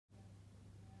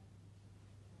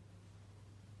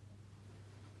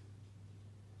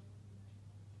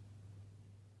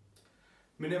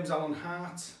My name's Alan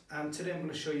Hart, and today I'm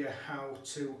going to show you how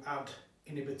to add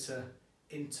inhibitor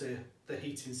into the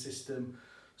heating system.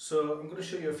 So I'm going to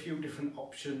show you a few different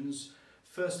options.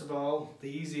 First of all, the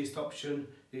easiest option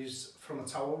is from a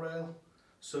towel rail.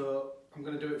 So I'm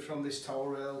going to do it from this towel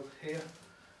rail here,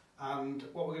 and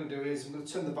what we're going to do is I'm going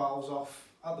to turn the valves off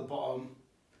at the bottom.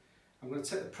 I'm going to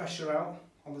take the pressure out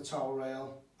on the towel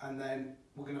rail, and then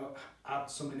we're going to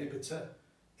add some inhibitor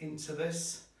into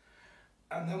this.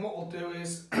 And then what we'll do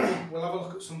is we'll have a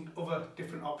look at some other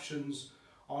different options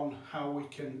on how we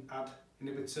can add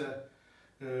inhibitor.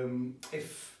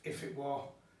 If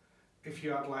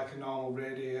you had like a normal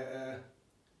radiator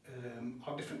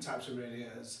or different types of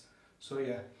radiators. So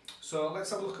yeah, so let's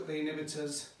have a look at the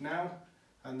inhibitors now,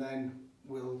 and then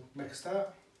we'll make a start.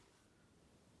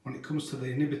 When it comes to the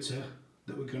inhibitor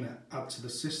that we're going to add to the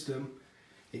system,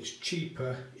 it's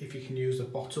cheaper if you can use a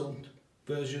bottled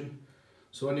version.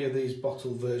 So any of these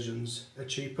bottle versions are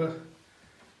cheaper.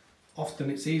 Often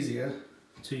it's easier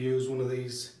to use one of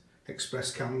these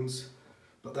express cans,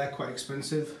 but they're quite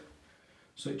expensive.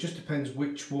 So it just depends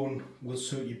which one will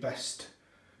suit you best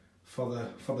for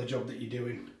the job that you're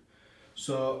doing.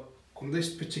 So on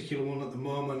this particular one at the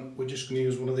moment, we're just going to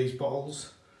use one of these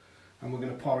bottles, and we're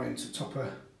going to pour it into the top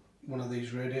of one of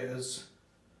these radiators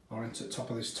or into the top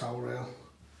of this towel rail.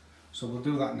 So we'll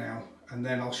do that now, and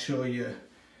then I'll show you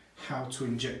how to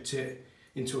inject it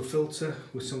into a filter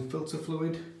with some filter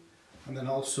fluid, and then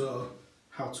also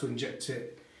how to inject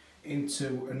it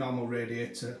into a normal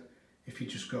radiator if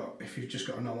you've just got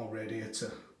a normal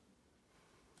radiator.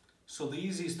 So the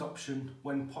easiest option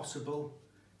when possible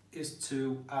is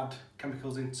to add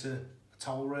chemicals into a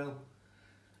towel rail,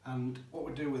 and what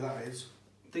we do with that is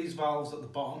these valves at the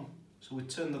bottom, so we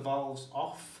turn the valves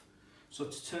off. So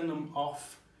to turn them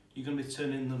off, you're going to be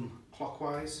turning them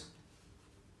clockwise,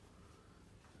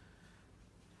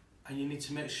 and you need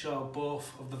to make sure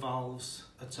both of the valves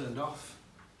are turned off.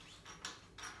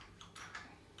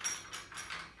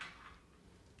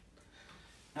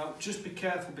 Now just be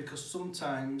careful, because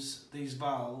sometimes these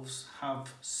valves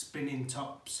have spinning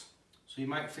tops, so you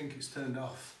might think it's turned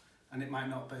off and it might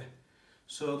not be.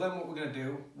 So then what we're going to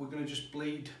do, we're going to just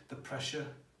bleed the pressure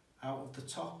out of the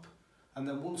top, and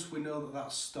then once we know that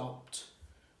that's stopped,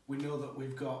 we know that we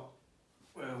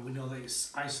know that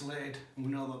it's isolated, and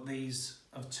we know that these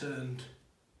have turned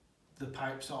the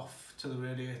pipes off to the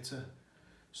radiator.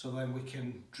 So then we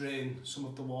can drain some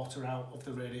of the water out of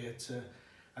the radiator,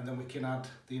 and then we can add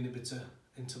the inhibitor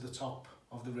into the top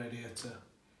of the radiator.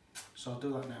 So I'll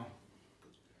do that now.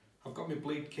 I've got my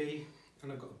bleed key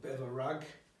and I've got a bit of a rag.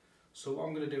 So what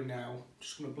I'm going to do now, I'm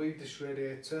just going to bleed this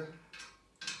radiator,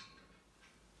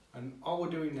 and all we're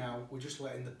doing now, we're just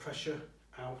letting the pressure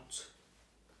out.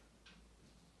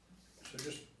 So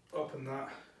just open that,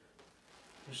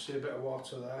 you see a bit of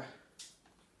water there.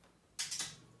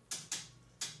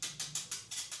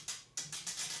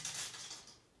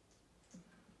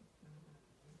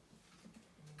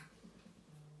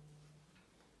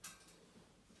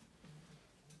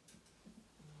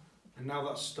 And now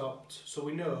that's stopped, so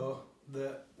we know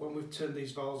that when we've turned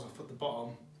these valves off at the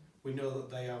bottom, we know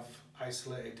that they have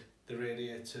isolated the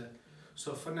radiator.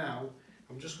 So for now,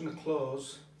 I'm just going to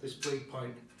close this bleed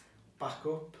point back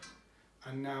up,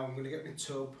 and now I'm going to get my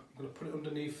tub, I'm going to put it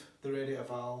underneath the radiator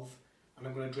valve, and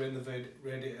I'm going to drain the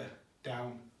radiator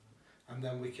down, and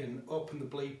then we can open the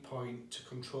bleed point to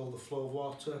control the flow of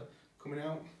water coming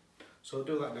out. So I'll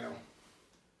do that now.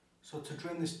 So to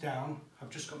drain this down,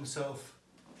 I've just got myself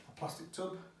plastic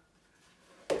tub,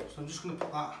 so I'm just going to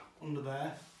put that under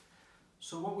there.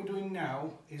 So what we're doing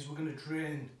now is we're going to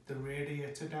drain the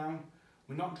radiator down.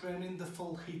 We're not draining the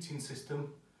full heating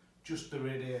system, just the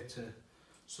radiator.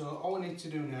 So all we need to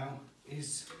do now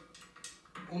is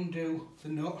undo the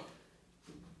nut,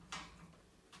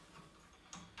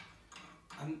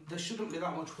 and there shouldn't be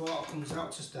that much water comes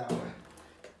out to start with.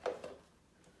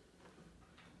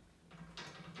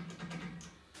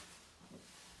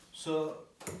 So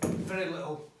very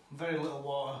little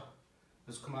water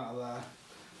has come out of there,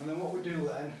 and then what we do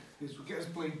then is we get his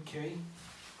bleed key,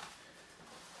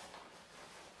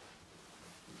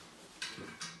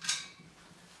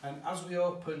 and as we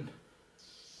open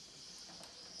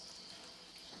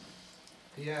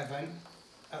the air vent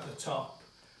at the top,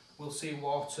 we'll see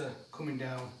water coming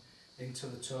down into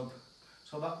the tub.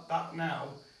 So that now,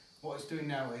 what it's doing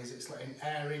now is it's letting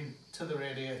air into the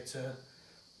radiator.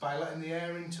 By letting the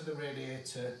air into the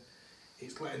radiator,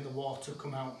 it's letting the water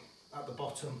come out at the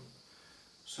bottom.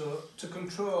 So to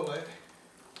control it,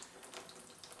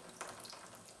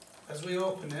 as we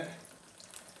open it,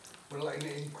 we're letting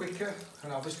it in quicker,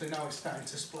 and obviously now it's starting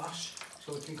to splash.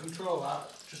 So we can control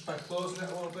that just by closing it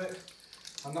a little bit,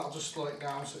 and that'll just slow it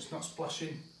down so it's not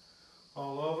splashing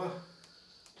all over.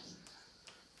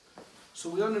 So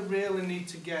we only really need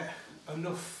to get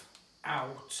enough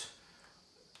out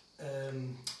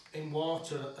in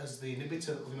water as the inhibitor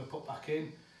that we're going to put back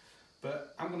in,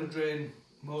 but I'm going to drain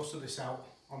most of this out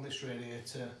on this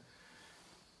radiator.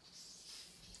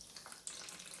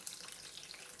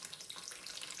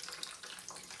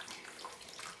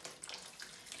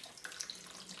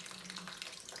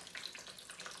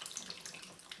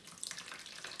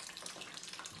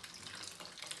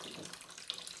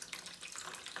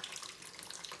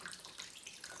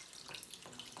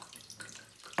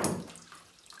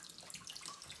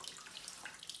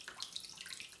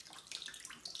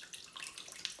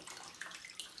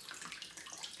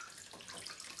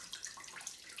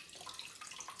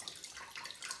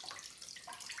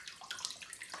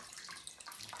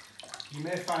 You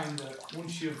may find that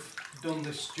once you've done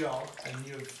this job and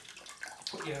you've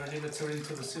put your inhibitor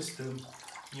into the system,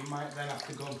 you might then have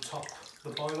to go and top the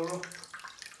boiler up.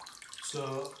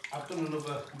 So I've done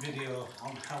another video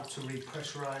on how to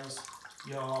repressurise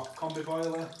your combi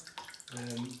boiler.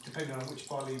 Depending on which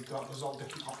boiler you've got, there's all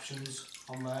different options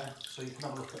on there, so you can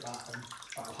have a look at that and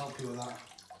that'll help you with that.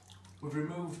 We've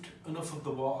removed enough of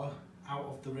the water out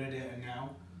of the radiator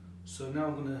now, so now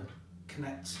I'm going to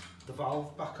connect the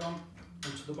valve back on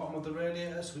onto the bottom of the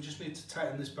radiator. So we just need to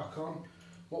tighten this back on.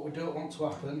 What we don't want to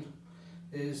happen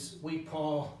is we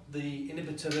pour the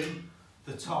inhibitor in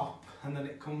the top and then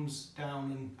it comes down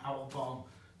and out the bottom.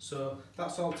 So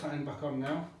that's all tightened back on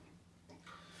now.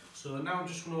 So now I'm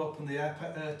just going to open the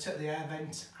air, take the air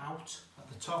vent out at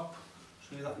the top.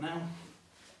 Show you that now.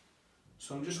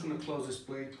 So I'm just going to close this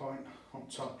bleed point on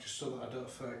top just so that I don't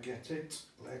forget it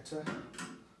later.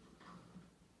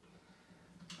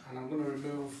 And I'm going to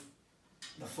remove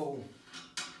the full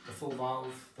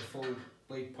valve, the full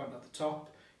bleed point at the top.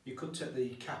 You could take the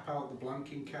cap out, the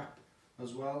blanking cap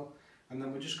as well. And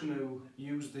then we're just going to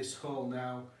use this hole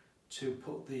now to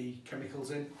put the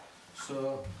chemicals in.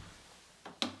 So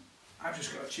I've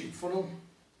just got a cheap funnel.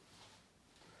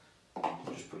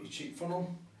 You just put your cheap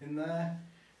funnel in there,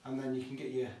 and then you can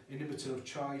get your inhibitor of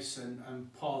choice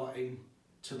and pour that in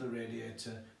to the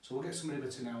radiator. So we'll get some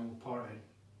inhibitor now and we'll pour it in.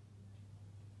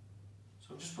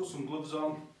 So I've just put some gloves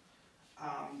on,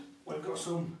 and we've got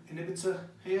some inhibitor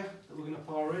here that we're going to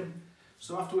pour in.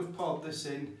 So after we've poured this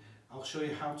in, I'll show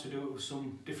you how to do it with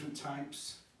some different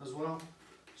types as well.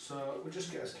 So we'll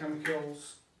just get us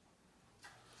chemicals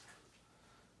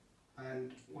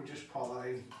and we'll just pour that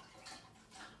in.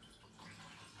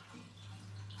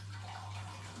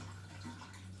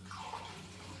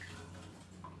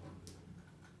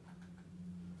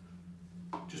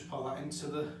 Just pour that into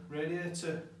the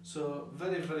radiator. So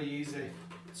very, very easy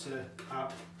to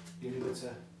add the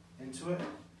inhibitor into it.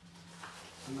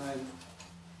 And then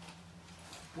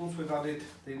once we've added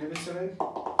the inhibitor in,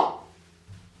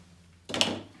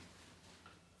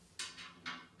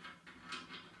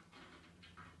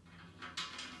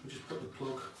 we just put the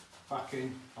plug back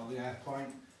in, or the air point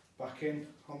back in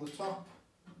on the top.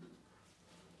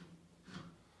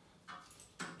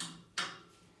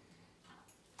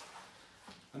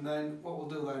 And then what we'll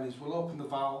do then is we'll open the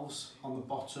valves on the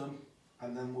bottom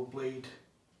and then we'll bleed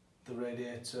the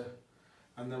radiator,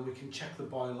 and then we can check the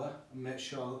boiler and make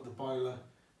sure that the boiler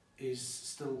is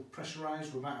still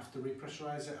pressurised. We might have to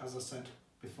repressurise it, as I said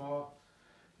before.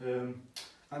 And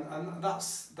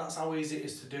that's how easy it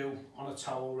is to do on a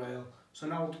towel rail. So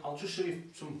now I'll just show you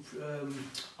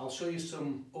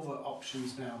some other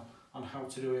options now on how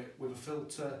to do it with a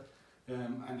filter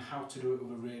and how to do it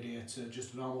with a radiator,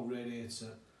 just a normal radiator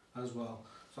as well.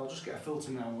 So I'll just get a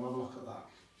filter now and we'll have a look at that.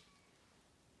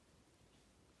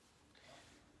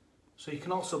 So you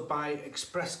can also buy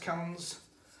express cans,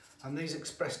 and these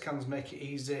express cans make it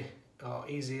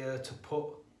easier to put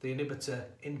the inhibitor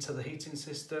into the heating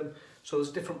system. So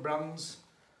there's different brands,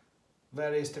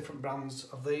 various different brands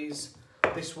of these.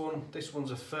 This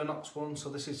one's a Fernox one, so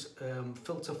this is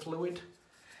filter fluid.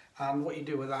 And what you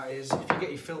do with that is, if you get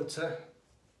your filter,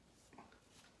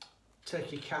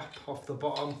 take your cap off the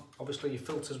bottom. Obviously your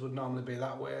filters would normally be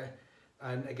that way,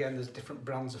 and again there's different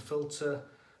brands of filter.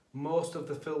 Most of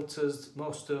the filters,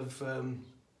 most of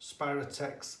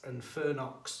Spiratex and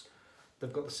Fernox,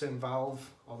 they've got the same valve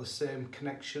or the same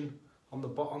connection on the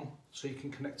bottom, so you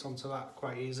can connect onto that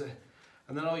quite easy.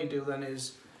 And then all you do then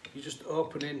is you just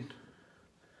open in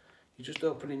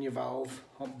your valve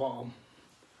on bottom,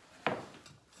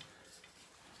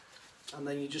 and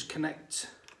then you just connect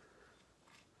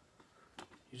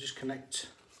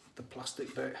the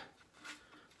plastic bit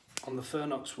on the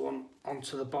Fernox one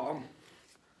onto the bottom,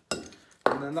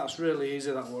 And then that's really easy,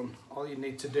 that one. All you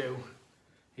need to do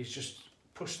is just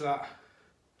push that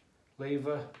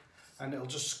lever and it'll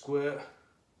just squirt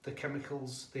the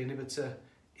chemicals, the inhibitor,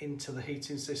 into the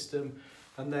heating system.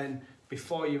 And then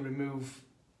before you remove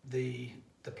the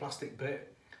plastic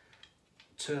bit,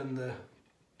 turn the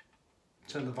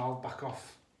valve back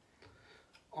off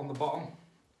on the bottom.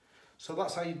 So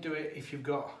that's how you do it if you've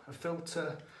got a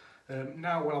filter.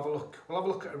 Now we'll have a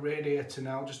look at a radiator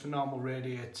now, just a normal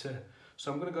radiator.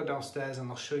 So I'm going to go downstairs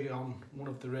and I'll show you on one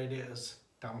of the radiators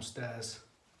downstairs.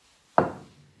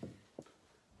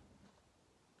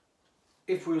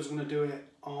 If we was going to do it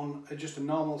on just a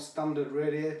normal standard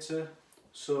radiator,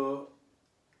 so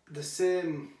the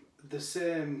same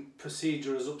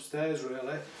procedure as upstairs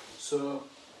really. So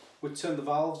we turn the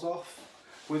valves off.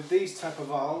 With these type of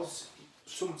valves,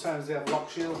 sometimes they have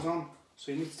lock shields on,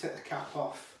 so you need to take the cap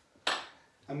off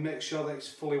and make sure that it's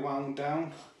fully wound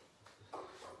down.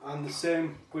 And the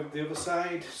same with the other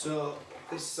side. So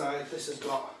this side, this has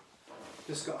got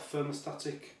a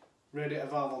thermostatic radiator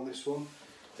valve on this one.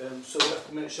 So we have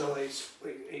to make sure that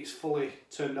it's fully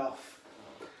turned off.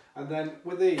 And then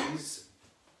with these,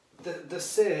 they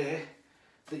say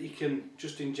that you can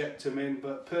just inject them in,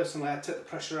 but personally I take the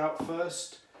pressure out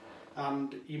first,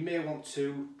 and you may want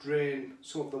to drain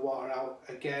some of the water out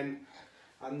again.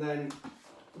 And then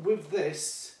with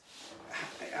this,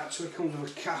 it actually comes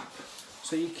with a cap,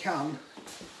 so you can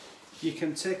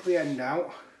take the end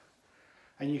out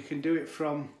and you can do it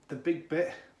from the big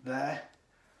bit there.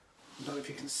 I don't know if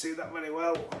you can see that very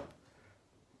well,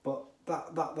 but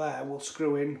that there will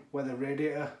screw in where the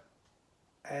radiator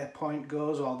air point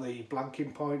goes, or the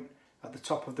blanking point at the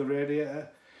top of the radiator.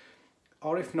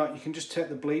 Or if not, you can just take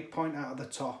the bleed point out of the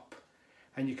top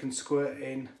and you can squirt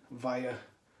in via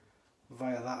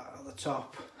that at the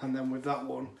top. And then with that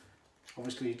one,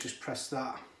 obviously you just press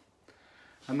that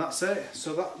and that's it.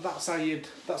 So that's how you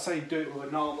do it with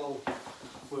a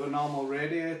normal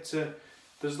radiator.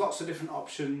 There's lots of different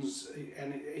options,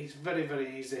 and it's very,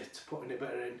 very easy to put an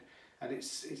inhibitor in, and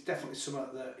it's definitely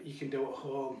something that you can do at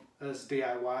home as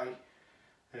DIY.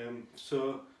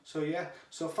 So yeah,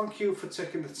 so thank you for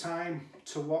taking the time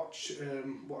to watch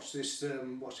this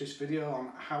video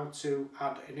on how to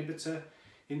add inhibitor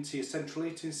into your central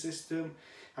heating system.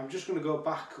 I'm just going to go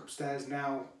back upstairs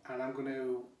now, and I'm going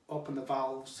to open the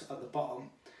valves at the bottom,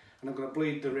 and I'm going to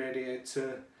bleed the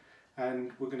radiator,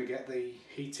 and we're going to get the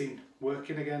heating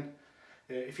working again.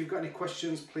 If you've got any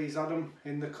questions, please add them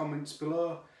in the comments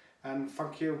below, and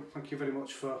thank you very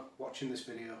much for watching this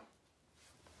video.